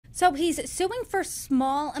So he's suing for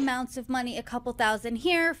small amounts of money, a couple thousand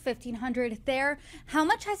here, 1,500 there. How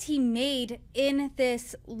much has he made in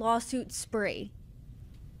this lawsuit spree?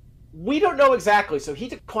 We don't know exactly. So he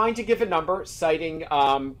declined to give a number, citing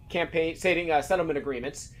settlement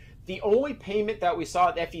agreements. The only payment that we saw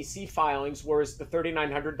at the FEC filings was the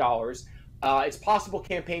 $3,900. It's possible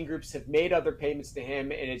campaign groups have made other payments to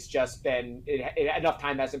him, and it's just been enough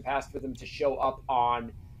time hasn't passed for them to show up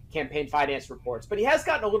on campaign finance reports. But he has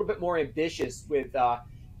gotten a little bit more ambitious with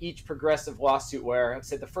each progressive lawsuit. Where I've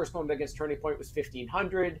said the first one against Turning Point was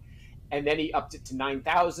 1,500. And then he upped it to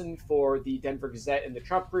 9,000 for the Denver Gazette and the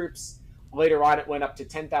Trump groups. Later on, it went up to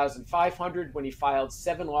 10,500 when he filed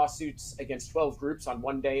 7 lawsuits against 12 groups on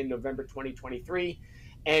one day in November 2023.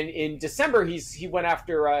 And in December, he went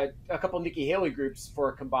after a couple of Nikki Haley groups for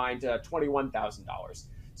a combined $21,000.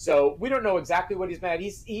 So we don't know exactly what he's mad.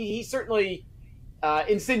 He certainly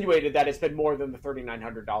insinuated that it's been more than the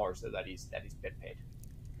 $3,900 that he's been paid.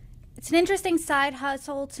 It's an interesting side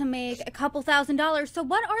hustle to make a couple $1,000s. So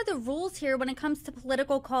what are the rules here when it comes to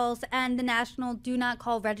political calls and the National Do Not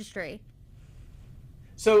Call Registry?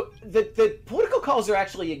 So the political calls are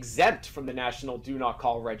actually exempt from the National Do Not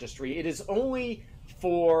Call Registry. It is only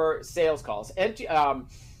for sales calls. And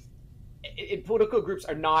political groups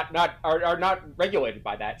are not regulated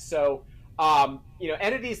by that. So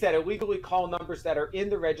entities that illegally call numbers that are in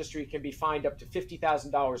the registry can be fined up to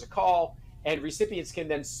 $50,000 a call. And recipients can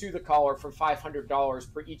then sue the caller for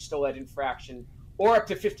 $500 for each alleged infraction, or up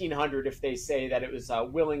to $1,500 if they say that it was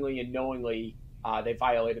willingly and knowingly they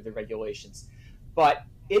violated the regulations. But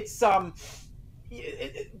it's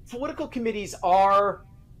political committees are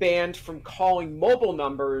banned from calling mobile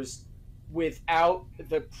numbers without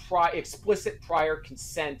the explicit prior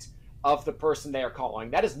consent of the person they are calling.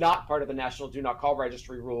 That is not part of the National Do Not Call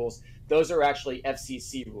Registry rules. Those are actually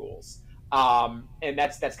FCC rules. And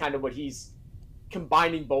that's kind of what he's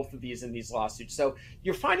combining both of these in these lawsuits. So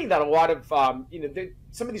you're finding that a lot of,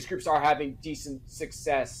 some of these groups are having decent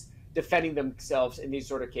success defending themselves in these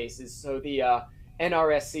sort of cases. So the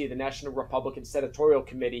NRSC, the National Republican Senatorial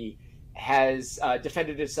Committee, has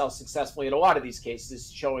defended itself successfully in a lot of these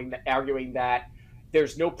cases, arguing that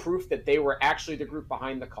there's no proof that they were actually the group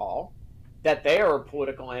behind the call, that they are a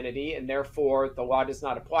political entity, and therefore the law does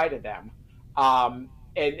not apply to them.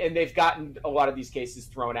 And they've gotten a lot of these cases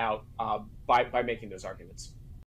thrown out by making those arguments.